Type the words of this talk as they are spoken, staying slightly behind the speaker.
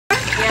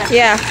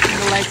Yeah.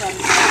 The legs on.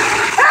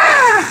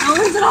 Don't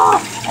lose it all. I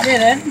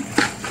didn't.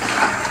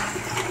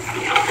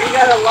 We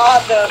got a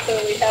lot though, so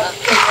we have to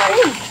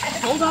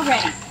Hold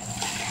already.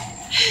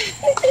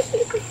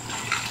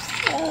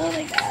 Oh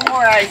my god.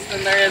 more ice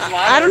than there is water.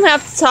 I don't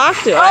have to talk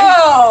to it.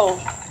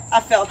 Oh! I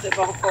felt it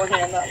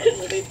beforehand. That was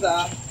really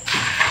tough.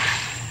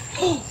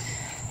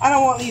 I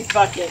don't want these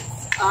buckets.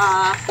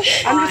 I'm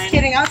just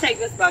kidding. I'll take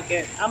this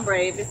bucket. I'm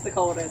brave. It's the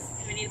coldest.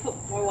 Do we need to put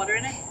more water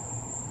in it?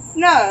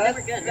 No,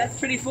 Never good, that's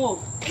pretty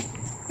full.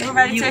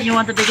 Everybody take You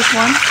want the biggest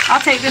one? I'll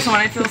take this one.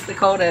 It feels the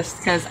coldest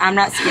because I'm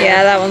not scared.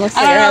 Yeah, that one looks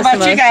like I it don't has know the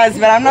about you most. guys,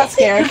 but I'm not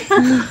scared.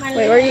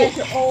 Wait, where are you?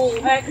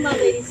 Alright, come on,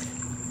 ladies.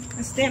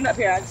 Stand up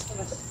here. I just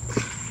want to.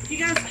 You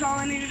guys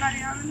calling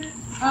anybody out in it?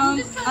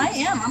 I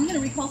am. I'm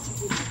gonna recall some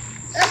people.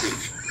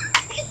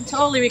 I'm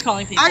totally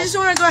recalling people. I just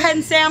want to go ahead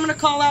and say I'm going to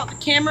call out the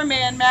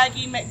cameraman,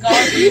 Maggie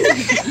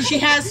McGarvey. She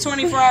has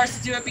 24 hours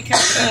to do it because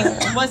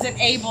she wasn't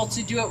able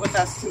to do it with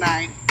us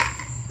tonight.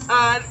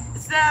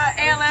 It's the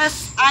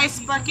ALS Ice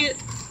Bucket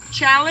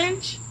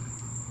Challenge.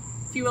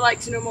 If you would like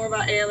to know more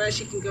about ALS,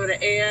 you can go to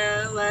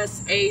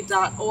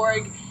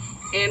alsa.org,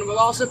 and we'll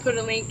also put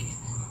a link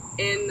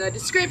in the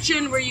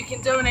description where you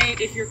can donate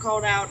if you're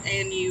called out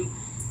and you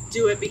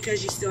do it,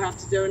 because you still have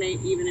to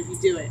donate even if you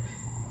do it.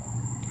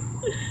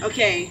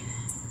 Okay.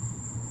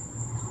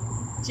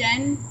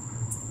 Jen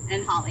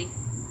and Holly.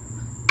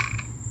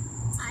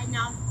 I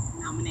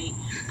nominate.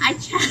 I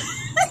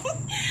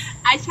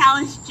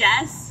challenge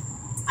Jess.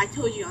 I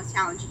told you I was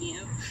challenging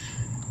you.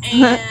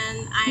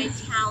 And I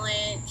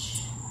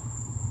challenge.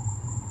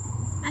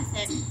 That's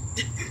it.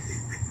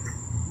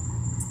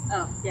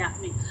 Oh, yeah,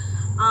 me.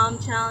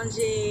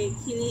 Challenging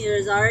Kini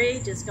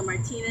Irizarry, Jessica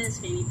Martinez,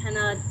 Fanny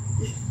Penna,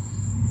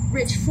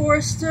 Rich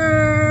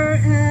Forrester,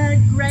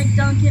 Greg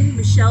Duncan,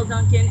 Michelle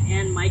Duncan,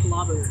 and Mike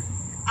Lauber.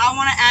 I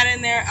want to add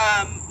in there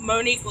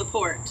Monique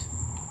Laporte.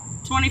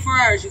 24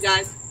 hours, you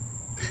guys.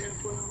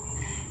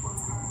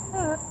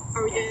 Are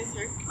we doing this,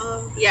 sir?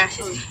 Yeah,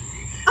 she's...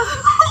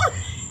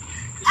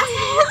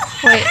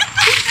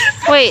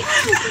 Wait.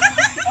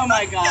 Oh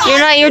my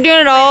god. You're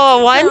doing it all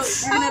at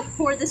once? We're gonna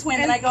pour it this way,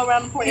 and then I go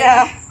around and pour it.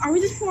 Yeah. Are we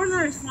just pouring on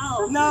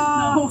ourselves?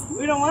 No,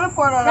 we don't want to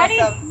pour it on Ready?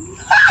 ourselves.